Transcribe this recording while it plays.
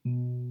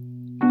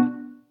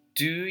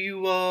Do you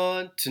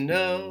want to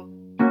know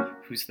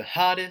who's the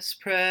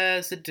hottest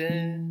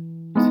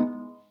president?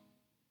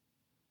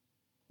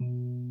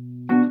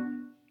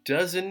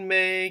 Doesn't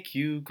make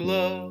you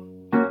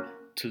glow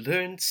to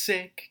learn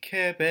sick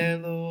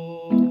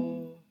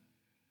cabello.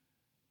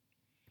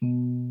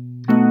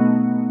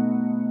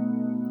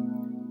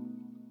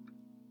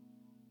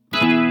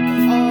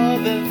 All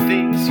the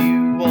things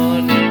you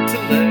wanted to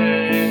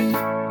learn,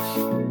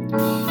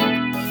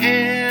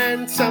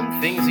 and some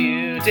things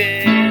you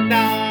did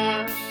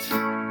not.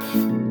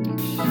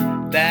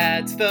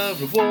 That's the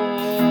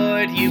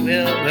reward you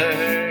will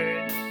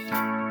earn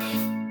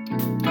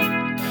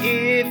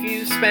if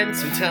you spend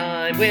some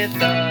time with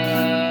us.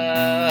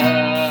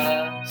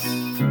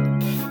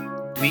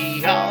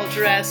 We all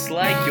dress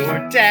like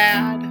your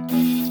dad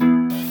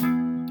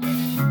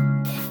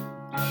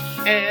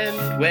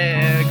and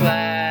wear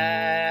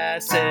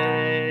glasses.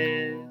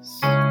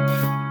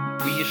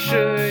 We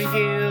assure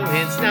you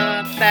it's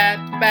not that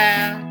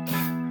bad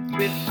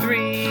with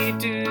 3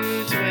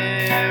 dudes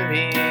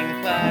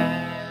wearing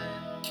plaid.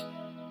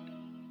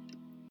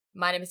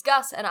 My name is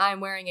Gus, and I'm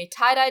wearing a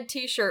tie-dyed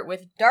t-shirt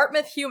with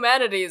Dartmouth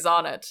Humanities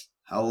on it.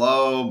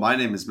 Hello, my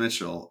name is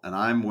Mitchell, and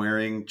I'm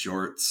wearing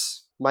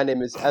jorts. My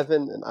name is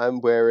Evan, and I'm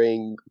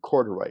wearing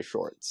corduroy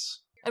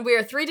shorts. And we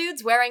are 3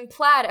 dudes wearing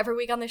plaid. Every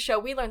week on this show,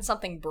 we learn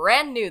something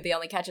brand new. The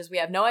only catch is we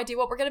have no idea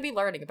what we're going to be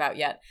learning about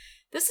yet.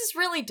 This is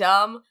really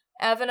dumb.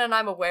 Evan and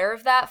I'm aware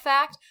of that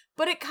fact,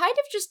 but it kind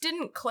of just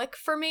didn't click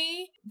for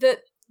me that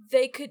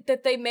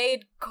they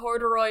made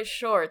corduroy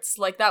shorts.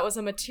 Like, that was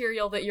a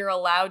material that you're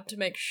allowed to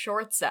make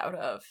shorts out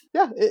of.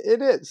 Yeah,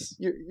 it is.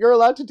 You're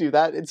allowed to do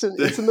that. It's in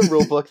the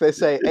rule book. They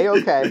say,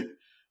 A-okay.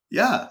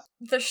 Yeah.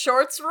 The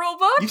shorts rule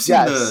book? You've seen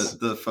Yes.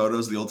 the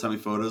photos, the old-timey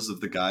photos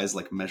of the guys,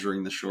 like,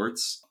 measuring the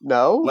shorts?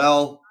 No?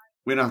 Well,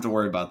 we don't have to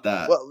worry about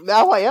that. Well,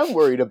 now I am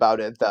worried about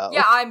it, though.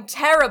 Yeah, I'm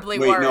terribly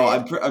Wait, worried. no,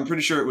 I'm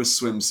pretty sure it was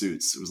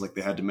swimsuits. It was like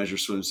they had to measure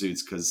swimsuits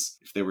because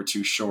if they were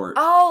too short,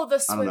 Oh,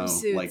 the I don't know,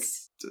 swimsuits. like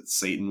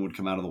Satan would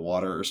come out of the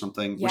water or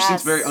something, which Yes.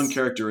 seems very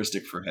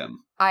uncharacteristic for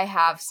him. I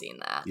have seen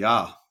that.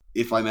 Yeah.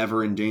 If I'm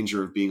ever in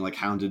danger of being like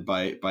hounded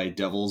by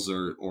devils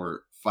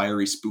or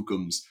fiery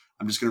spookums,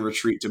 I'm just going to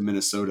retreat to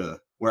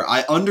Minnesota, where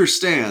I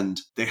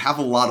understand they have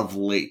a lot of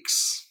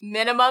lakes.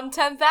 Minimum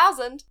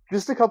 10,000.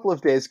 Just a couple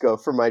of days ago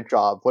for my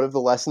job, one of the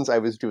lessons I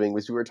was doing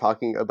was we were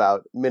talking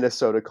about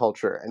Minnesota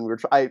culture, and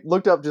I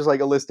looked up just like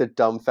a list of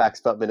dumb facts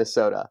about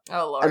Minnesota.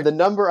 Oh, Lord. And the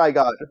number I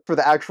got for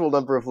the actual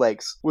number of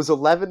lakes was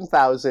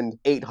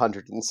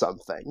 11,800 and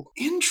something.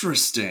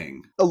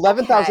 Interesting.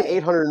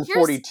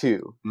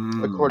 11,842,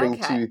 according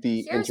Okay. to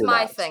the Here's internet.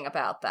 my thing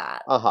about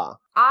that. Uh-huh.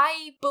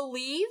 I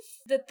believe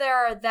that there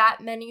are that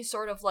many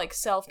sort of like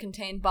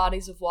self-contained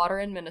bodies of water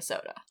in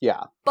Minnesota.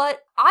 Yeah.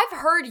 But I've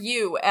heard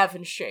you,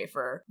 Evan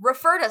Schaefer,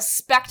 refer to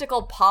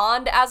Spectacle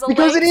Pond as a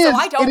Because lake, it is. so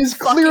I don't It is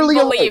fucking clearly a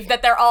believe lake.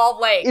 that they're all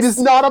lakes. It is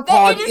not a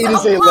pond, It it is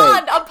is a a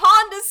pond! lake. A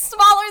pond is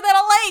smaller than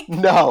a lake!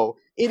 No,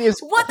 it is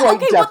What quite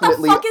the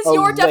definitely fuck is a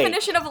your lake.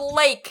 definition of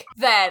lake,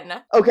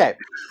 then? Okay,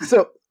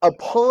 so a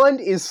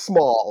pond is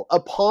small. A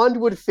pond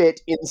would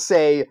fit in,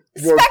 say,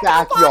 your Spectacle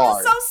backyard. Pond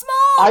is so small!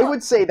 I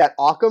would say that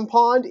Occam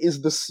Pond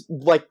is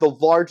the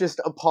largest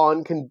a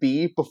pond can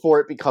be before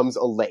it becomes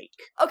a lake.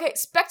 Okay,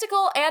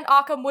 Spectacle and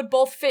Occam would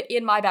both fit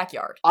in my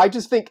backyard. I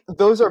just think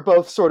those are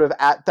both sort of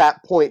at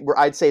that point where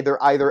I'd say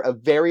they're either a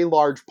very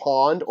large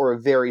pond or a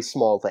very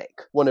small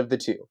lake. One of the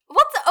two.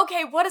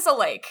 Okay, what is a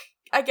lake?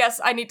 I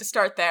guess I need to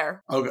start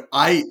there. Okay,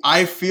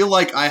 I feel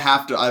like I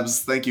have to.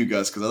 Thank you,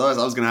 Gus, because otherwise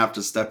I was gonna have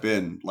to step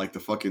in like the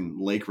fucking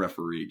lake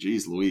referee.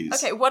 Jeez, Louise.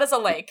 Okay, what is a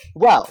lake?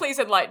 Well, Please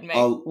enlighten me.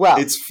 well,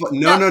 it's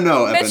no,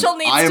 Evan. Mitchell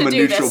needs I am to a do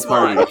neutral this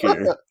party one.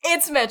 here.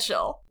 It's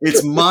Mitchell.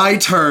 It's my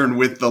turn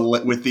with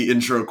the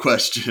intro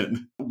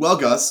question. Well,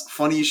 Gus,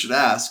 funny you should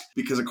ask,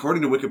 because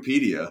according to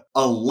Wikipedia,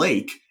 a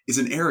lake is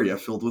an area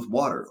filled with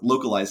water,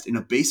 localized in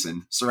a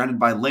basin, surrounded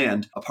by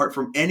land, apart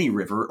from any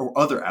river or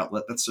other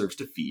outlet that serves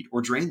to feed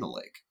or drain the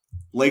lake.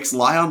 Lakes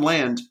lie on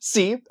land.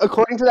 see,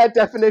 according to that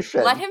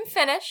definition. Let him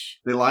finish.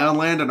 They lie on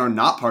land and are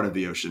not part of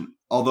the ocean,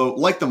 although,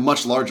 like the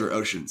much larger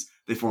oceans,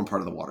 they form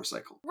part of the water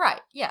cycle.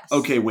 Right, yes.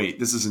 Okay, wait,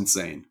 this is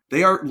insane.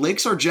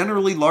 Lakes are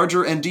generally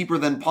larger and deeper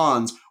than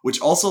ponds, which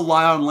also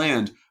lie on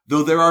land,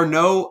 though there are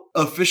no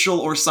official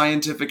or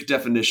scientific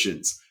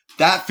definitions.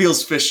 That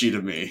feels fishy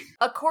to me.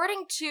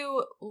 According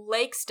to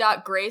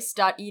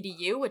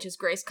lakes.grace.edu, which is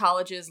Grace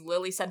College's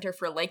Lilly Center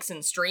for Lakes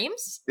and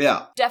Streams,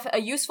 Yeah. a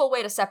useful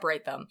way to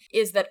separate them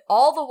is that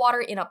all the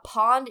water in a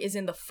pond is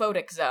in the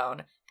photic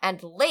zone,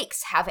 and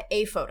lakes have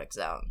aphotic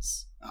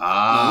zones.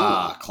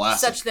 Ah, classic.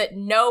 Such that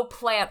no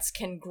plants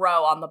can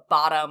grow on the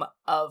bottom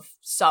of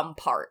some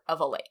part of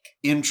a lake.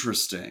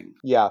 Interesting.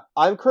 Yeah,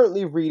 I'm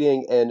currently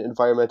reading an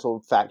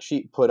environmental fact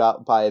sheet put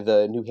out by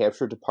the New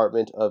Hampshire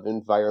Department of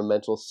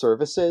Environmental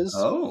Services,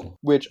 Oh.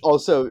 which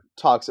also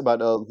talks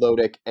about a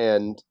lotic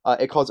and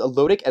it calls a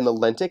lotic and a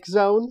lentic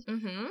zone.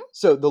 Mm-hmm.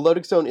 So the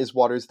lotic zone is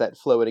waters that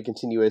flow in a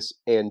continuous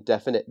and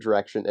definite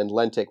direction, and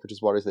lentic, which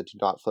is waters that do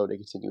not flow in a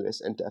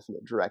continuous and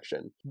definite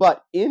direction.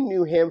 But in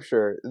New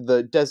Hampshire,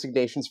 the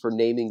designation regulations for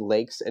naming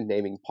lakes and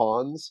naming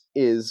ponds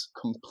is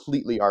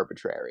completely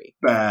arbitrary.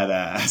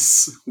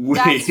 Badass.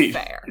 That's Wait.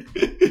 fair.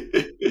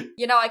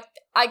 You know,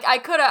 I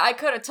could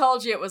have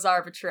told you it was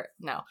arbitrary.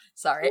 No,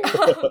 sorry.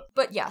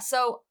 But yeah,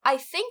 so I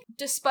think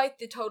despite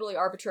the totally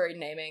arbitrary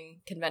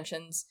naming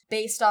conventions,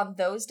 based on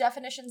those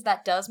definitions,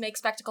 that does make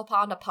Spectacle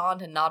Pond a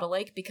pond and not a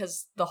lake,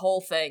 because the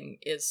whole thing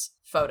is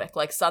photic.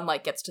 Like,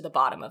 sunlight gets to the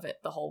bottom of it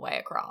the whole way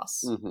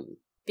across. Mm-hmm.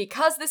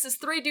 Because this is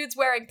three dudes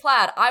wearing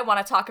plaid, I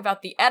want to talk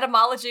about the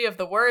etymology of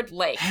the word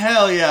lake.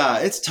 Hell yeah.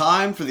 It's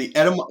time for the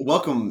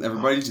welcome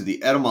everybody to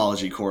the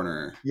etymology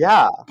corner.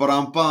 Yeah.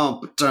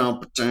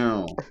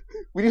 Ba-dum-bum-ba-dum-ba-dum.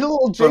 We need a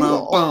little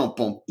jingle.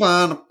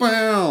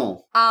 Ba-dum-bum-bum-ba-dum.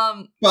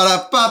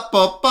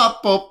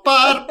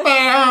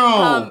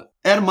 Ba-da-ba-ba-ba-ba-ba-dum.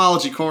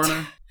 Etymology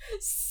corner.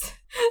 So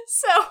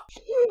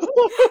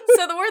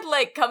the word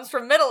lake comes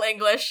from Middle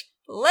English,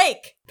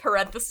 lake,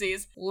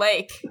 parentheses,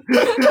 lake.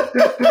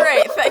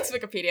 Great, thanks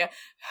Wikipedia.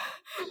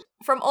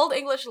 From Old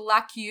English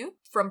lacu,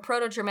 from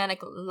Proto-Germanic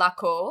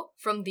laco,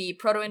 from the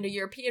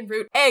Proto-Indo-European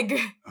root egg,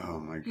 Oh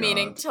my god.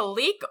 meaning to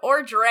leak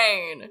or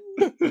drain.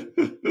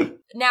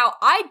 Now,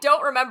 I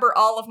don't remember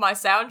all of my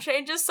sound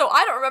changes, so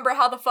I don't remember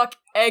how the fuck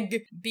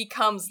egg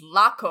becomes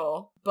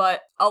laco,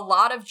 but a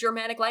lot of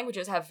Germanic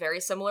languages have very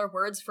similar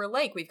words for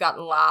lake. We've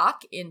got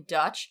lak in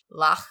Dutch,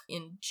 lach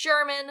in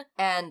German,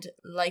 and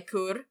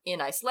leikur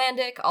in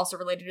Icelandic, also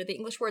related to the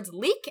English words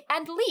leak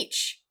and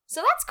leech.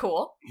 So that's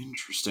cool.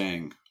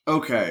 Interesting.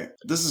 Okay,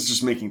 this is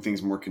just making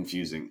things more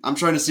confusing. I'm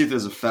trying to see if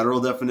there's a federal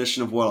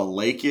definition of what a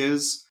lake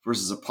is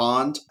versus a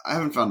pond. I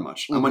haven't found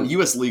much. I'm on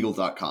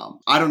uslegal.com.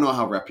 I don't know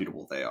how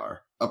reputable they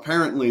are.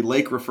 Apparently,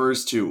 lake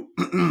refers to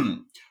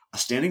a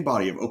standing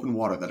body of open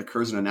water that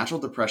occurs in a natural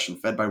depression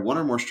fed by one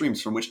or more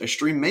streams from which a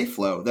stream may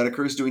flow that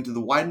occurs due to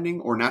the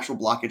widening or natural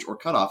blockage or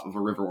cutoff of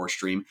a river or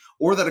stream,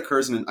 or that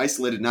occurs in an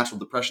isolated natural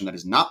depression that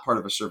is not part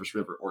of a surface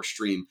river or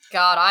stream.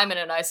 God, I'm in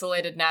an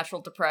isolated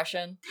natural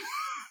depression.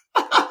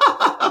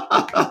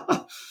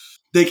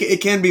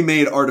 It can be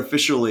made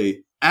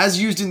artificially.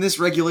 As used in this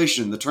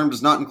regulation, the term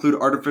does not include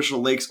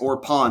artificial lakes or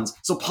ponds.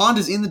 So pond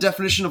is in the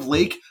definition of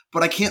lake,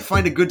 but I can't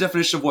find a good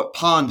definition of what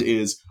pond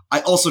is.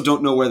 I also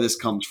don't know where this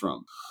comes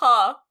from.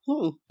 Huh.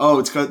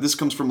 Oh, this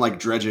comes from like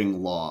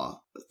dredging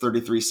law,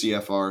 33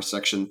 CFR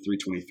section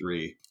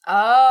 323.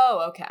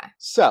 Oh, okay.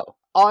 So,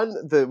 on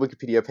the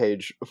Wikipedia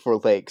page for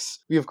lakes,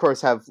 we of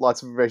course have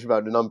lots of information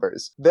about the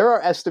numbers. There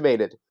are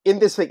estimated, in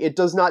this thing, it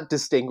does not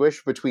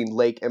distinguish between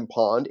lake and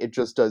pond, it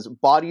just does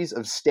bodies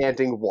of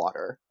standing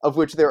water, of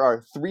which there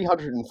are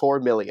 304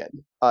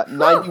 million.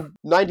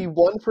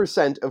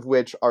 91% of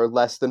which are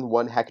less than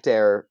 1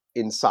 hectare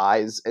in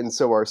size, and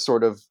so are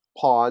sort of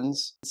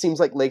ponds. It seems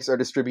like lakes are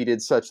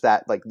distributed such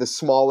that, like, the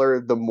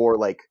smaller, the more,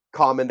 like,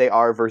 common they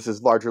are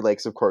versus larger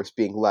lakes, of course,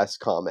 being less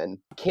common.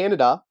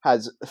 Canada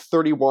has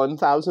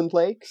 31,000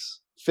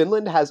 lakes.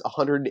 Finland has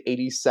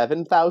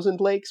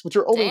 187,000 lakes, which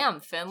are only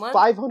Finland.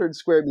 500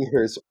 square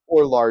meters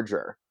or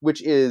larger,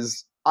 which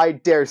is, I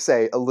dare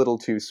say, a little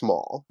too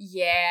small.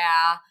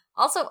 Yeah.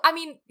 Also, I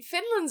mean,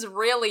 Finland's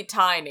really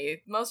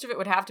tiny. Most of it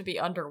would have to be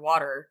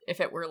underwater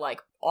if it were,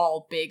 like,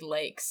 all big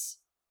lakes.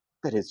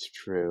 That is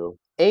true.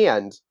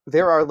 And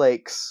there are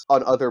lakes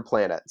on other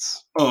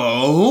planets.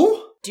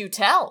 Oh? Do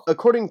tell.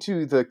 According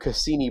to the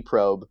Cassini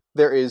probe,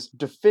 there is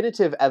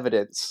definitive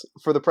evidence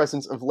for the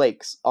presence of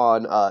lakes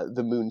on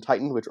the moon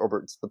Titan, which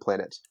orbits the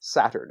planet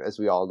Saturn, as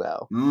we all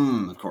know.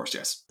 Of course,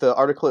 yes. The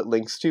article it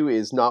links to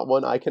is not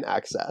one I can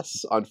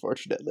access,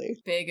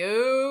 unfortunately. Big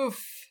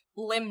oof.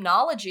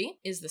 Limnology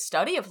is the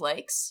study of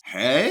lakes.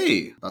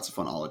 Hey, that's a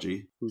fun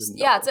ology.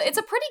 Yeah, it's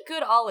a pretty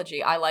good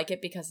ology. I like it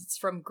because it's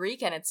from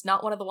Greek and it's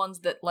not one of the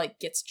ones that like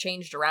gets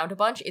changed around a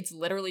bunch. It's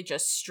literally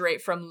just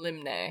straight from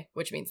limne,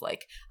 which means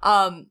lake.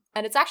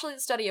 And it's actually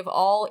the study of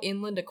all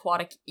inland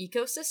aquatic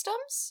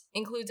ecosystems,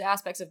 includes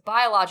aspects of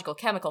biological,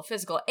 chemical,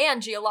 physical,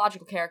 and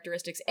geological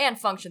characteristics and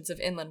functions of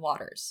inland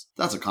waters.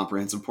 That's a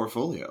comprehensive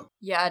portfolio.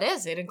 Yeah, it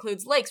is. It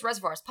includes lakes,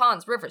 reservoirs,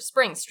 ponds, rivers,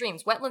 springs,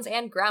 streams, wetlands,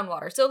 and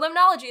groundwater. So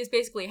limnology is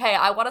basically, hey,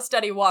 I want to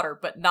study water,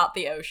 but not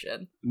the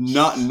ocean.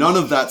 None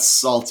of that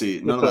salty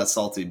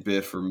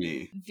biff for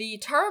me. The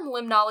term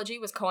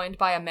limnology was coined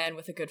by a man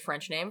with a good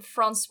French name,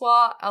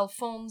 François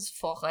Alphonse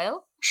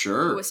Forel,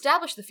 Sure. who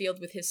established the field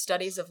with his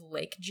studies of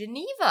Lake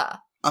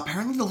Geneva.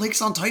 Apparently the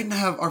lakes on Titan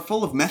are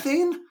full of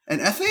methane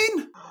and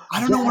ethane? I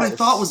don't know what I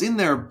thought was in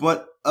there,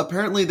 but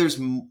apparently there's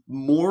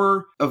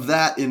more of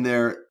that in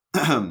there.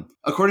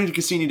 According to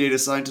Cassini data,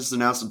 scientists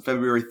announced on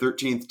February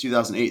 13th,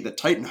 2008, that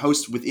Titan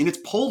hosts within its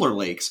polar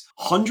lakes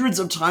hundreds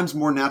of times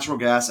more natural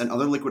gas and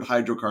other liquid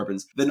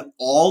hydrocarbons than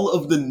all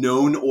of the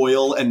known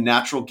oil and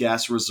natural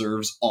gas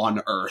reserves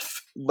on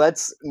Earth.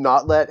 Let's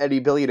not let any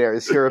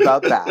billionaires hear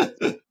about that.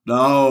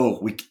 No,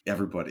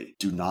 everybody,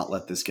 do not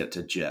let this get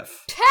to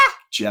Jeff.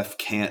 Jeff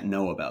can't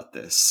know about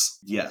this.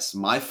 Yes,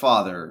 my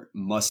father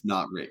must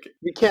not rig it.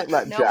 We can't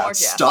let No more Jeff.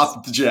 Jeffs.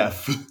 Stop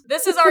Jeff.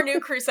 This is our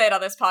new crusade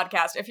on this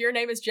podcast. If your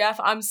name is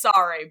Jeff, I'm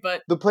sorry,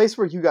 but The place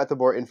where you got the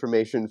more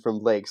information from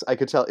lakes, I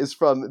could tell, is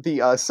from the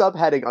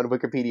subheading on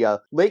Wikipedia,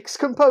 lakes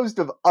composed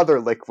of other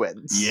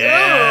liquids. Which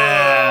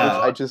Yeah.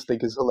 I just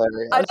think is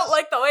hilarious. I don't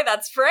like the way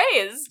that's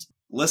phrased.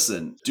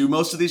 Listen, do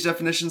most of these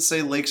definitions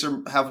say lakes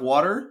have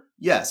water?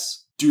 Yes.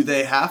 Do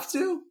they have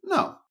to?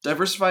 No.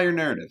 Diversify your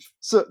narrative.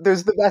 So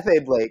there's the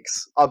methane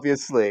lakes,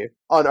 obviously,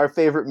 on our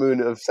favorite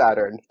moon of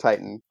Saturn,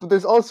 Titan. But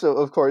there's also,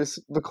 of course,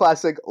 the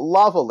classic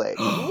lava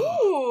lakes,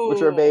 Ooh.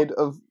 which are made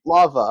of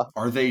lava.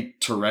 Are they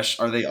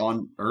terrestrial? Are they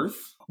on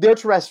Earth? They're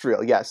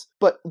terrestrial, yes.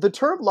 But the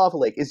term lava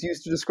lake is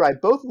used to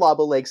describe both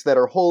lava lakes that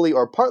are wholly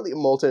or partly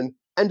molten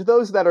and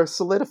those that are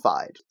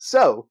solidified.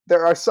 So,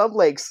 there are some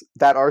lakes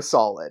that are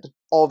solid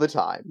all the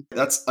time.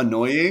 That's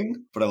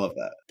annoying, but I love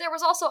that. There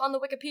was also on the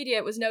Wikipedia,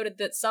 it was noted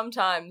that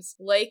sometimes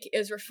lake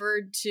is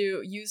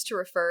used to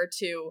refer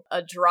to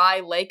a dry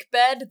lake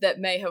bed that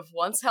may have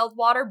once held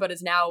water but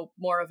is now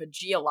more of a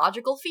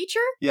geological feature.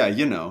 Yeah,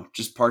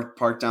 just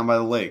park down by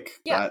the lake.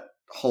 Yeah. That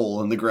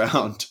hole in the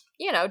ground.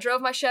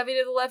 Drove my Chevy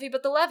to the levee,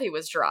 but the levee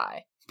was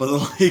dry. But the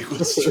lake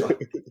was dry.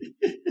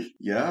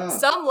 Yeah.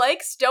 Some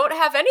lakes don't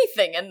have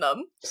anything in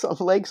them. Some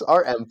lakes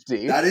are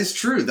empty. That is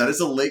true. That is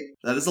a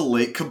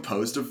lake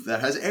composed of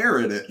that has air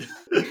in it.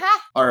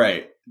 All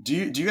right. Do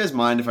you guys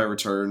mind if I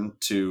return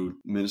to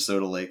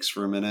Minnesota lakes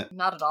for a minute?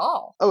 Not at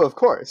all. Oh, of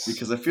course.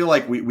 Because I feel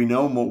like we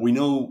know more. We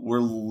know we're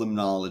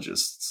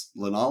limnologists.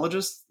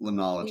 Limnologists.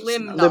 Limnologists.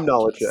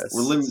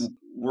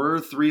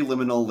 We're three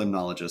liminal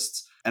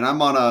limnologists, and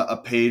I'm on a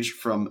page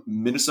from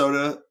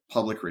Minnesota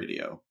Public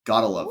Radio.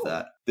 Gotta love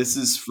that. This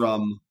is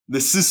from a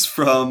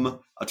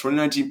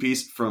 2019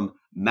 piece from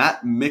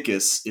Matt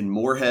Mickus in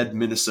Moorhead,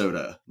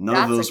 Minnesota. None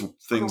of those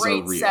things are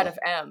real. Great set of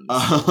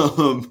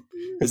M's.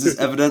 This is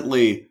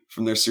evidently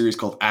from their series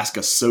called Ask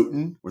a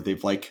Soten, where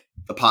they've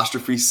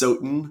apostrophe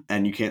Soten,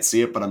 and you can't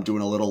see it, but I'm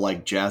doing a little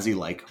jazzy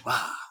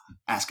wow.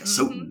 Ask a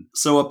Soten.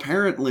 So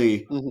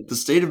apparently, the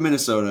state of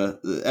Minnesota,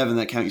 Evan,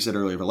 that count you said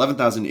earlier, of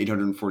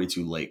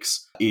 11,842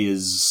 lakes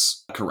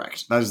is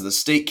correct. That is the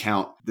state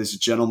count. This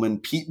gentleman,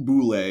 Pete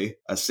Boulay,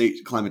 a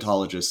state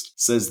climatologist,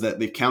 says that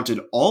they've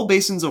counted all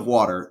basins of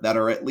water that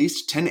are at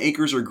least 10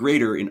 acres or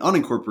greater in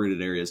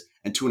unincorporated areas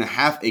and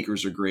 2.5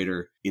 acres or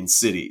greater in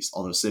cities,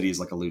 although city is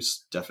a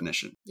loose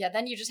definition. Yeah,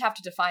 then you just have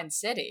to define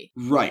city.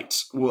 Right.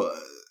 Well,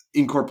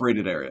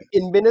 incorporated area.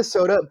 In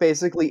Minnesota,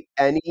 basically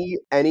any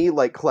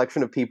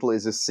collection of people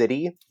is a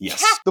city.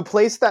 Yes. The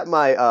place that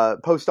my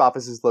post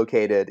office is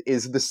located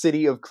is the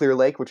city of Clear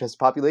Lake, which has a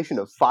population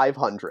of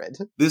 500.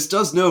 This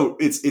does note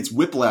it's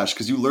whiplash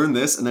because you learn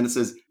this and then it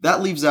says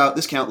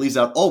this count leaves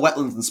out all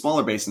wetlands and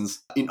smaller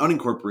basins in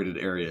unincorporated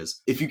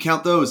areas. If you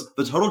count those,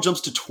 the total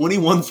jumps to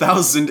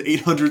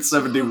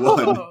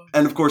 21,871.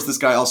 And of course, this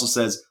guy also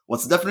says,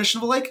 what's the definition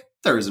of a lake?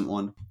 There isn't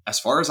one. As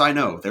far as I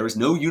know, there is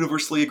no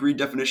universally agreed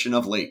definition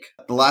of lake.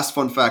 The last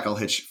fun fact I'll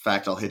hit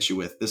you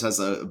with. This has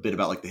a bit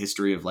about the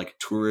history of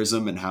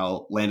tourism and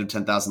how Land of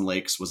 10,000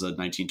 Lakes was a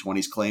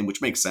 1920s claim,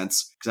 which makes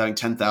sense because having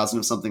 10,000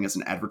 of something as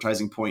an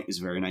advertising point is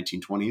very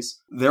 1920s.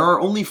 There are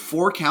only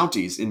 4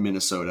 counties in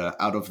Minnesota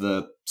out of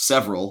the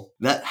several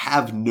that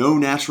have no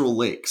natural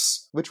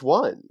lakes. Which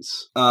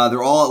ones?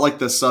 They're all at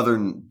the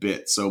southern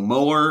bit. So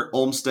Mower,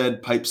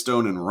 Olmsted,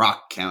 Pipestone, and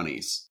Rock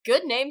counties.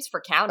 Good names for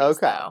counties,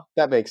 though.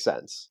 That makes sense.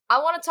 I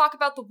want to talk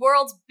about the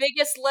world's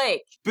biggest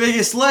lake.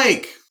 Biggest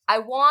lake! I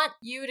want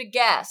you to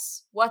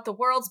guess what the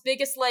world's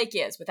biggest lake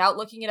is without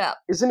looking it up.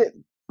 Isn't it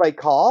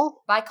Baikal?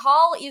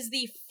 Baikal is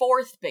the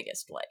 4th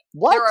biggest lake.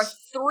 What? There are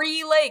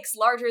 3 lakes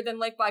larger than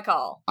Lake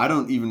Baikal. I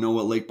don't even know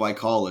what Lake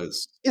Baikal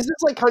is. Is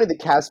this kind of the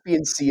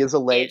Caspian Sea as a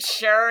lake? It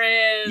sure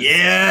is.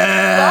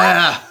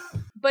 Yeah!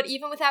 But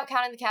even without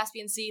counting the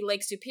Caspian Sea,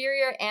 Lake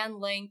Superior and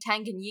Lake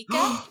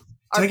Tanganyika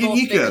are both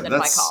bigger than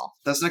Baikal.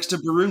 That's next to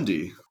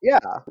Burundi. Yeah.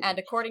 And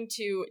according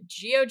to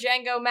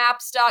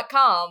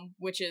geojangomaps.com,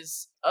 which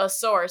is a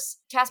source,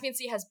 Caspian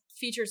Sea has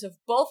features of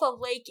both a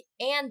lake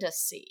and a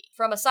sea.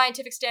 From a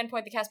scientific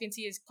standpoint, the Caspian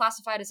Sea is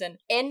classified as an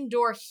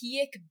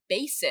endorheic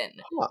basin,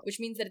 which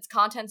means that its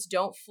contents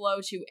don't flow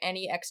to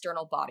any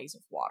external bodies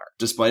of water.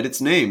 Despite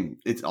its name,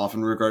 it's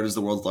often regarded as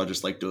the world's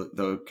largest lake,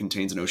 though it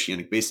contains an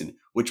oceanic basin,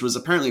 which was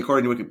apparently,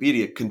 according to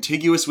Wikipedia,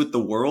 contiguous with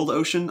the world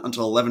ocean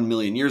until 11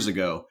 million years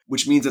ago,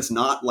 which means it's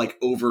not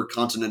over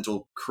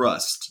continental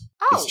crust.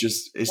 Oh, it's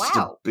just a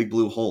big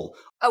blue hole.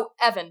 Oh,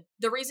 Evan,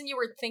 the reason you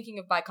were thinking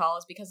of Baikal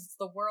is because it's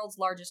the world's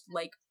largest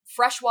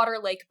freshwater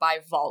lake by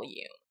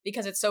volume,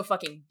 because it's so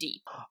fucking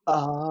deep.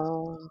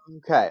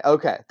 Okay.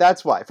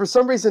 That's why. For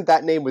some reason,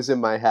 that name was in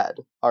my head.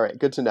 All right,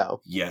 good to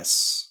know.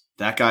 Yes.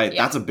 That guy,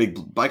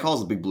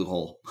 Baikal's a big blue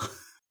hole.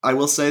 I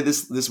will say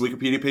this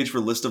Wikipedia page for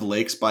list of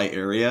lakes by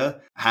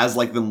area has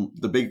like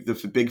the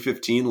big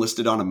 15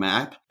 listed on a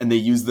map, and they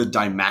use the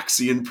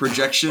Dymaxion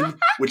projection,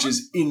 which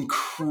is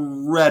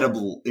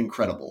incredible.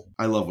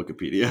 I love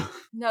Wikipedia.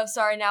 No,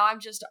 sorry, now I'm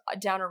just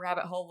down a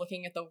rabbit hole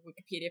looking at the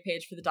Wikipedia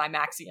page for the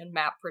Dymaxion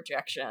map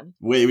projection.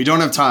 Wait, we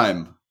don't have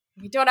time.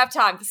 We don't have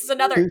time. This is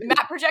another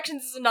map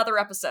projections is another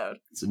episode.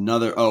 It's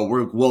another.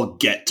 We'll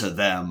get to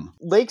them.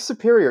 Lake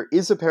Superior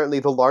is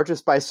apparently the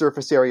largest by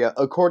surface area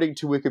according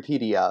to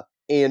Wikipedia,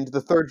 and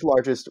the third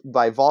largest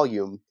by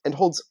volume, and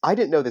holds, I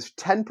didn't know this,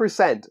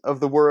 10% of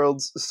the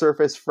world's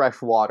surface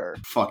fresh water.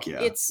 Fuck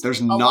yeah.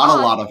 There's a not lot.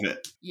 a lot of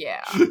it.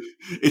 Yeah.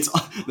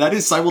 That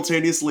is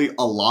simultaneously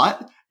a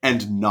lot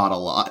and not a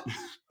lot.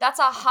 That's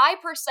a high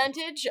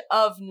percentage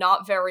of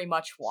not very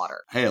much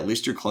water. Hey, at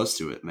least you're close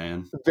to it,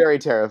 man. Very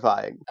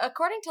terrifying.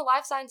 According to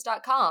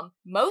LiveScience.com,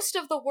 most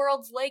of the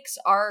world's lakes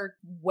are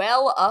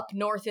well up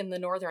north in the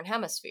northern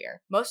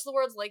hemisphere. Most of the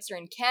world's lakes are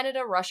in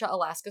Canada, Russia,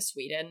 Alaska,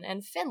 Sweden,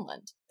 and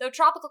Finland. Though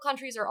tropical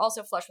countries are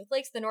also flush with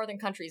lakes, the northern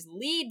countries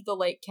lead the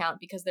lake count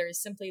because there is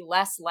simply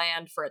less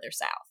land further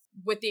south.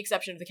 With the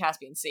exception of the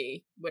Caspian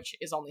Sea, which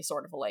is only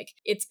sort of a lake.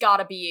 It's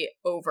gotta be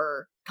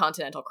over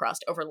continental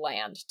crust, over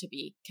land, to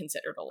be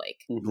considered a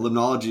lake. The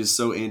limnology is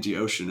so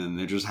anti-ocean, and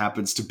there just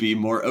happens to be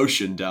more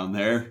ocean down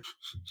there.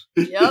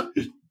 Yep.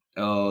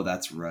 Oh,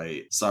 that's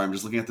right. Sorry, I'm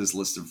just looking at this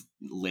list of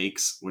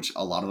lakes, which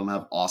a lot of them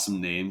have awesome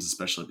names,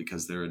 especially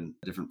because they're in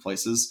different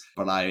places.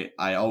 But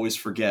I always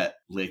forget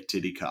Lake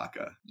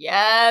Titicaca.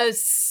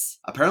 Yes!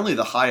 Apparently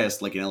the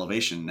highest, like in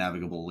elevation,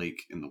 navigable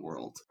lake in the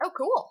world. Oh,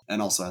 cool.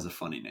 And also has a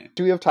funny name.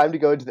 Do we have time to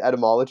go into the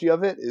etymology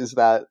of it? Is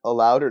that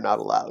allowed or not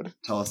allowed?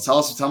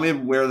 Tell me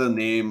where the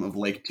name of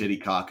Lake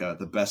Titicaca,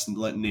 the best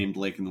named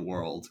lake in the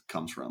world,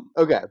 comes from.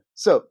 Okay,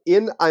 so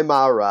in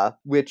Aymara,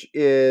 which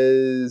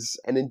is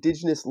an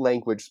indigenous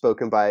language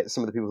spoken by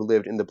some of the people who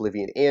lived in the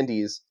Bolivian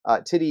Andes,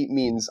 titi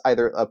means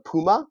either a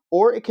puma,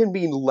 or it can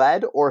mean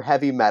lead or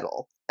heavy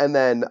metal. And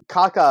then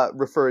caca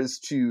refers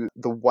to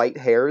the white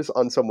hairs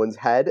on someone's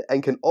head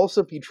and can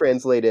also be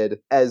translated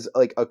as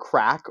like a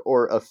crack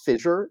or a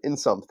fissure in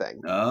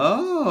something.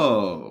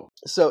 Oh.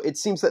 So it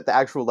seems that the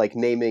actual like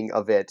naming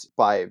of it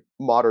by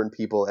modern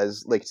people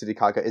as Lake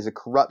Titicaca is a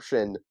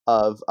corruption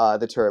of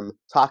the term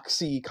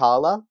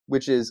Tlaxcala,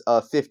 which is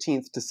a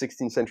 15th to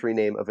 16th century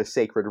name of a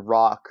sacred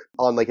rock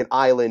on like an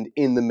island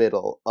in the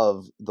middle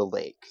of the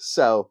lake.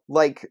 So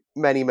like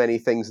many, many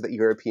things that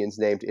Europeans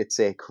named, it's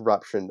a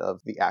corruption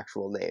of the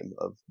actual name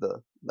of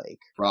the lake.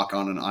 Rock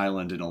on an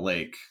island in a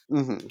lake.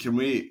 Mm-hmm. Can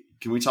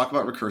we talk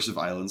about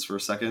recursive islands for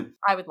a second?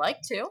 I would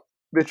like to.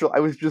 Mitchell, I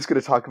was just going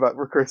to talk about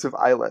recursive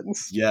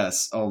islands.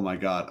 Yes. Oh my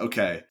god.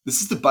 Okay.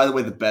 This is, by the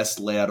way, the best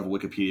layout of a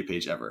Wikipedia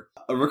page ever.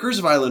 A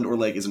recursive island or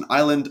lake is an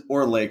island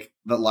or a lake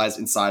that lies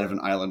inside of an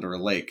island or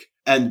a lake.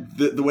 And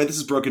the way this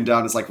is broken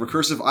down is like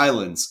recursive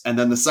islands, and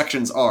then the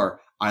sections are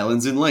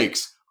islands in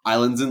lakes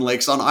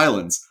on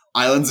islands,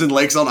 islands and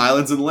lakes on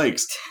islands and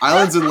lakes,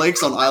 islands and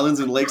lakes on islands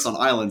and lakes on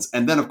islands,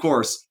 and then, of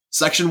course,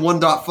 section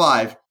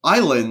 1.5,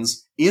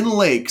 islands in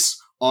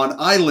lakes on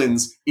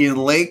islands in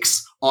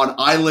lakes on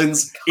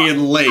islands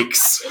in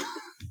lakes.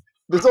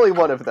 There's only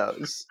one of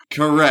those.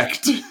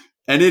 Correct.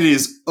 And it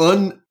is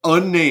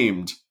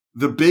unnamed.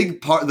 The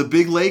big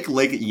lake,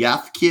 Lake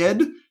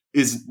Yathked,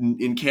 is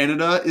in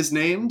Canada, is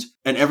named,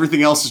 and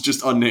everything else is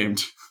just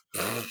unnamed.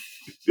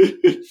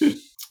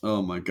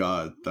 Oh my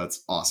god,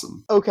 that's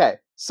awesome. Okay,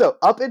 so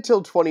up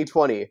until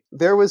 2020,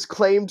 there was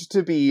claimed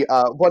to be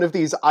one of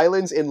these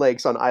islands in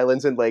lakes on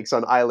islands in lakes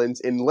on islands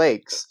in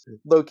lakes,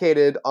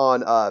 located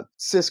on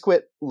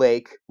Sisquit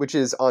Lake, which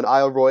is on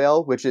Isle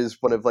Royale, which is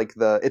one of like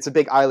it's a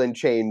big island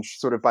change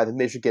sort of by the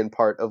Michigan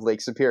part of Lake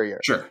Superior.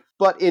 Sure.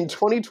 But in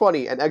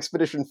 2020, an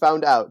expedition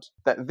found out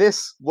that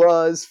this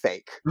was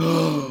fake.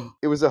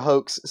 It was a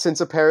hoax,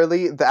 since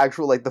apparently the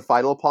actual, the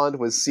final pond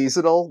was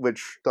seasonal,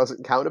 which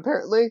doesn't count,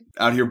 apparently.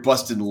 Out here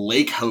busting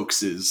lake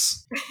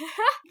hoaxes.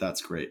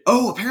 That's great.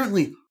 Oh,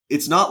 apparently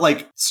it's not,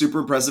 super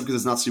impressive because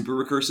it's not super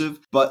recursive,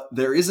 but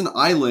there is an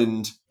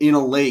island in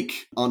a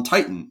lake on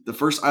Titan, the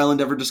first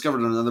island ever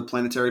discovered on another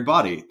planetary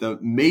body, the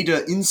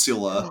Maida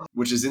Insula,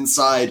 which is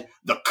inside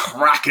the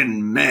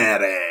Kraken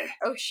Mare.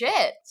 Oh,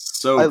 shit.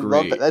 So I great.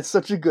 love that. That's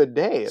such a good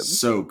name.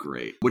 So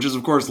great. Which is,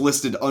 of course,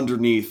 listed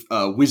underneath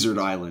Wizard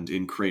Island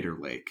in Crater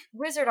Lake.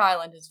 Wizard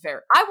Island is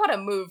I want to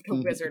move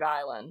to Wizard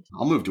Island.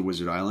 I'll move to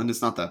Wizard Island.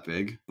 It's not that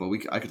big, but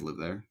I could live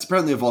there. It's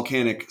apparently a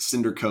volcanic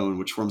cinder cone,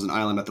 which forms an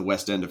island at the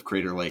west end of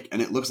Crater Lake,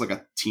 and it looks like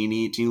a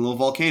teeny little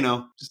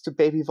volcano. Just a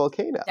baby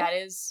volcano. That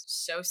is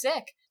so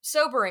sick.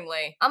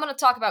 Soberingly, I'm going to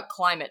talk about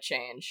climate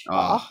change.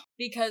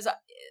 Because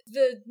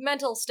the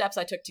mental steps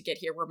I took to get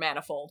here were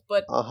manifold,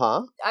 but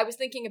I was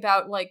thinking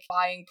about,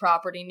 buying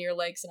property near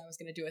lakes, and I was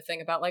going to do a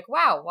thing about,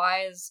 wow,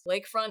 why is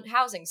lakefront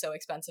housing so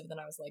expensive? Then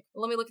I was like,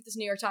 well, let me look at this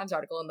New York Times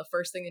article, and the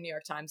first thing the New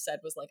York Times said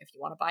was, if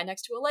you want to buy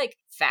next to a lake,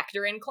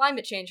 factor in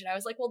climate change. And I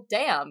was like, well,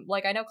 damn,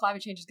 I know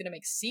climate change is going to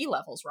make sea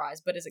levels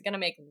rise, but is it going to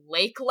make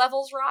lake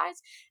levels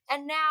rise?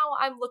 And now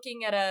I'm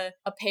looking at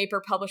a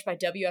paper published by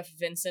W.F.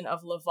 Vincent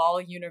of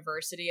Laval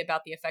University publicity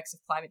about the effects of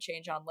climate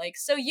change on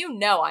lakes, so you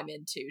know I'm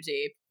in too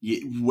deep.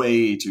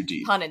 Way too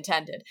deep. Pun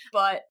intended.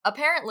 But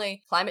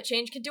apparently, climate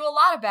change can do a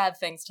lot of bad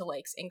things to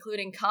lakes,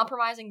 including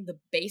compromising the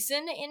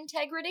basin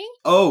integrity.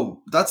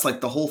 Oh, that's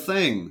like the whole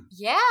thing.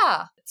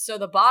 Yeah. So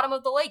the bottom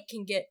of the lake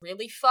can get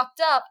really fucked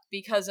up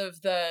because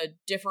of the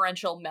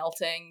differential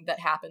melting that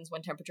happens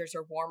when temperatures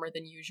are warmer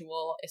than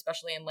usual,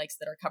 especially in lakes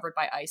that are covered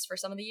by ice for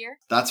some of the year.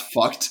 That's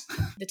fucked.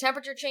 The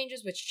temperature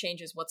changes, which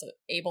changes what's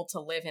able to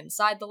live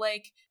inside the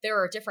lake.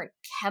 There are different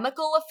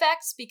chemical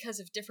effects because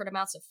of different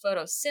amounts of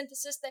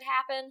photosynthesis that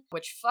happen,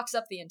 which fucks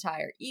up the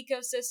entire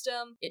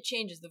ecosystem. It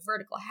changes the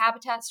vertical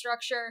habitat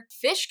structure.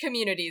 Fish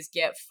communities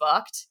get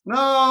fucked.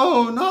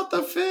 No, not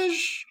the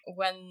fish.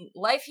 When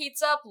life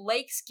heats up,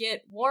 lakes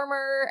get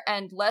warmer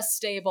and less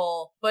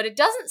stable, but it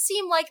doesn't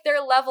seem like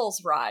their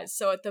levels rise.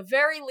 So at the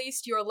very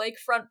least, your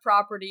lakefront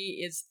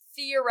property is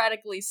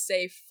theoretically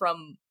safe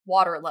from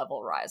water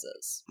level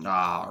rises.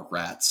 Ah,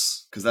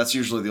 rats. Because that's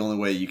usually the only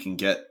way you can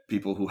get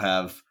people who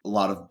have a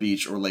lot of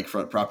beach or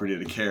lakefront property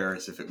to care,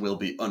 is if it will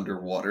be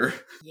underwater.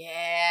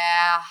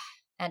 Yeah.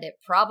 And it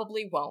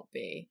probably won't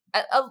be.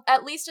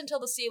 At least until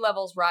the sea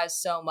levels rise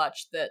so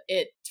much that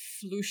it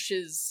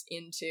flooshes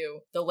into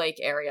the lake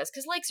areas,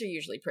 because lakes are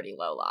usually pretty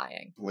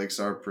low-lying. Lakes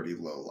are pretty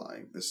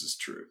low-lying. This is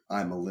true.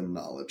 I'm a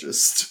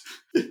limnologist.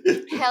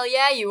 Hell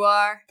yeah, you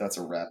are. That's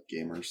a wrap,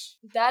 gamers.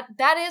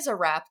 That is a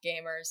wrap,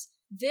 gamers.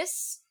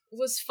 This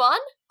was fun.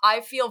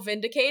 I feel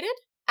vindicated,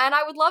 and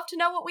I would love to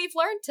know what we've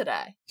learned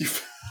today.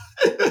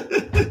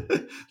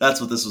 That's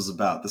what this was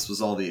about. This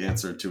was all the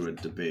answer to a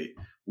debate.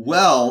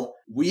 Well,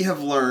 we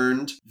have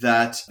learned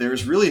that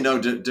there's really no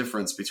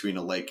difference between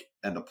a lake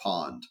and a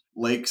pond.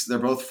 Lakes, they're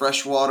both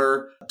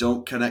freshwater,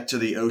 don't connect to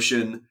the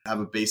ocean, have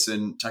a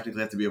basin,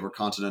 technically have to be over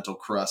continental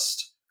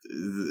crust.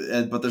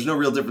 But there's no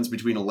real difference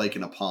between a lake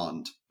and a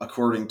pond,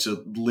 according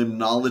to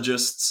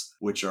limnologists,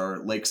 which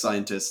are lake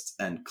scientists,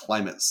 and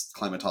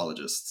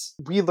climatologists.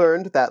 We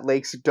learned that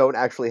lakes don't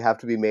actually have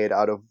to be made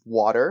out of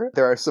water.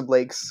 There are some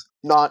lakes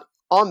not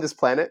on this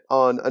planet,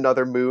 on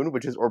another moon,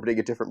 which is orbiting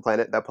a different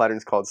planet. That planet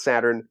is called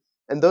Saturn.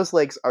 And those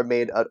lakes are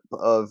made out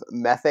of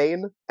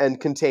methane and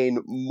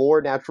contain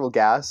more natural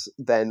gas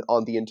than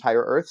on the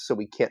entire Earth, so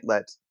we can't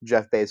let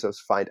Jeff Bezos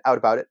find out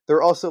about it. There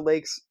are also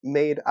lakes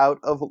made out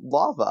of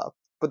lava,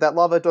 but that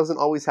lava doesn't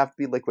always have to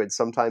be liquid.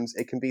 Sometimes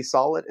it can be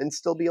solid and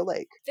still be a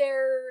lake.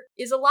 There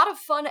is a lot of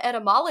fun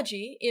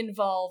etymology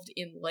involved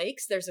in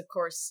lakes. There's, of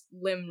course,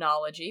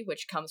 limnology,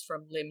 which comes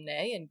from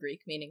limne in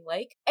Greek, meaning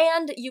lake.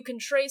 And you can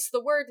trace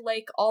the word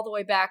lake all the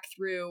way back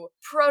through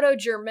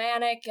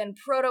Proto-Germanic and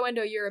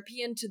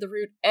Proto-Indo-European to the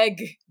root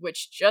egg,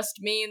 which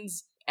just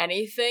means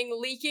anything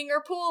leaking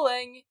or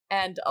pooling.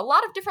 And a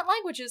lot of different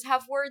languages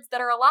have words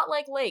that are a lot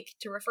like lake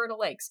to refer to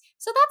lakes.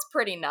 So that's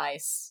pretty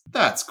nice.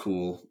 That's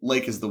cool.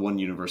 Lake is the one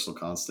universal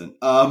constant.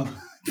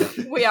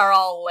 We are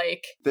all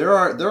lake. There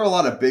are a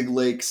lot of big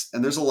lakes,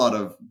 and there's a lot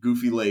of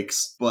goofy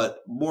lakes, but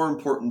more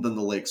important than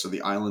the lakes are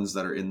the islands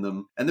that are in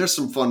them. And there's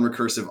some fun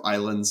recursive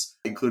islands,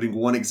 including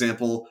one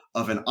example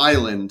of an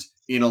island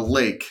in a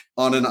lake,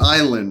 on an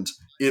island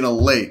in a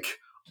lake,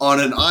 on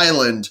an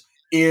island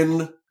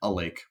in a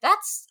lake.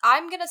 That's,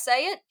 I'm gonna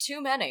say it,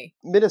 too many.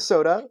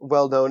 Minnesota,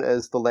 well known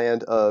as the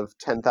land of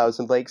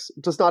 10,000 lakes,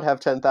 does not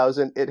have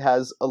 10,000. It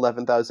has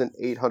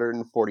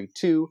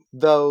 11,842,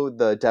 though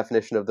the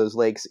definition of those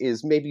lakes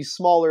is maybe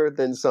smaller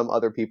than some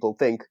other people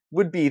think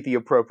would be the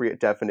appropriate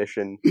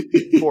definition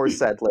for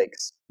said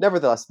lakes.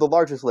 Nevertheless, the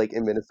largest lake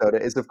in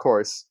Minnesota is, of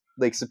course,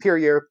 Lake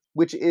Superior,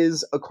 which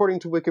is,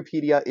 according to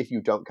Wikipedia, if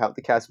you don't count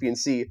the Caspian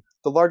Sea,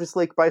 the largest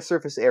lake by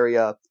surface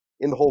area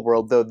in the whole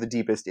world, though the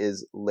deepest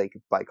is Lake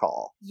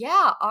Baikal.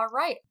 Yeah,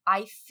 alright.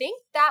 I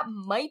think that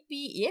might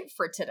be it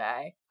for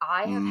today.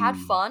 I have had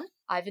fun.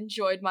 I've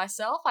enjoyed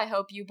myself. I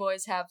hope you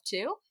boys have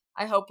too.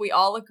 I hope we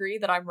all agree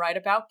that I'm right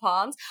about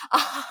ponds.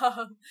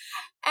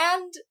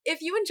 And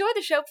if you enjoy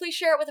the show, please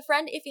share it with a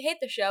friend. If you hate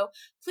the show,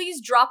 please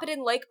drop it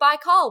in Lake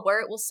Baikal,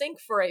 where it will sink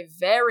for a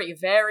very,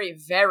 very,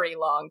 very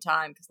long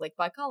time, because Lake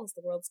Baikal is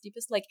the world's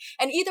deepest lake.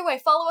 And either way,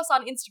 follow us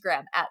on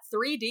Instagram at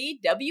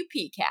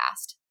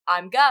 3DWPcast.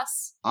 I'm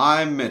Gus.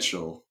 I'm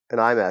Mitchell. And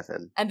I'm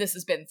Ethan. And this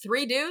has been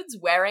 3 Dudes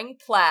Wearing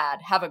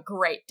Plaid. Have a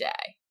great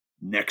day.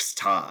 Next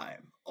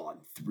time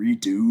on 3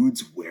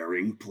 Dudes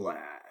Wearing Plaid.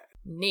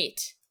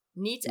 Neat.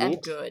 Neat and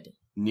good.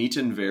 Neat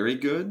and very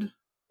good?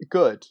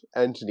 Good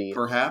and neat.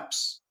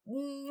 Perhaps?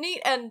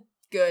 Neat and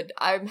good.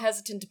 I'm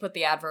hesitant to put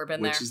the adverb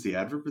in there. Which is the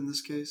adverb in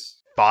this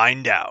case?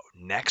 Find out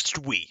next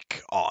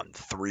week on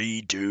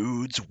 3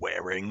 Dudes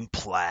Wearing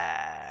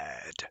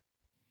Plaid.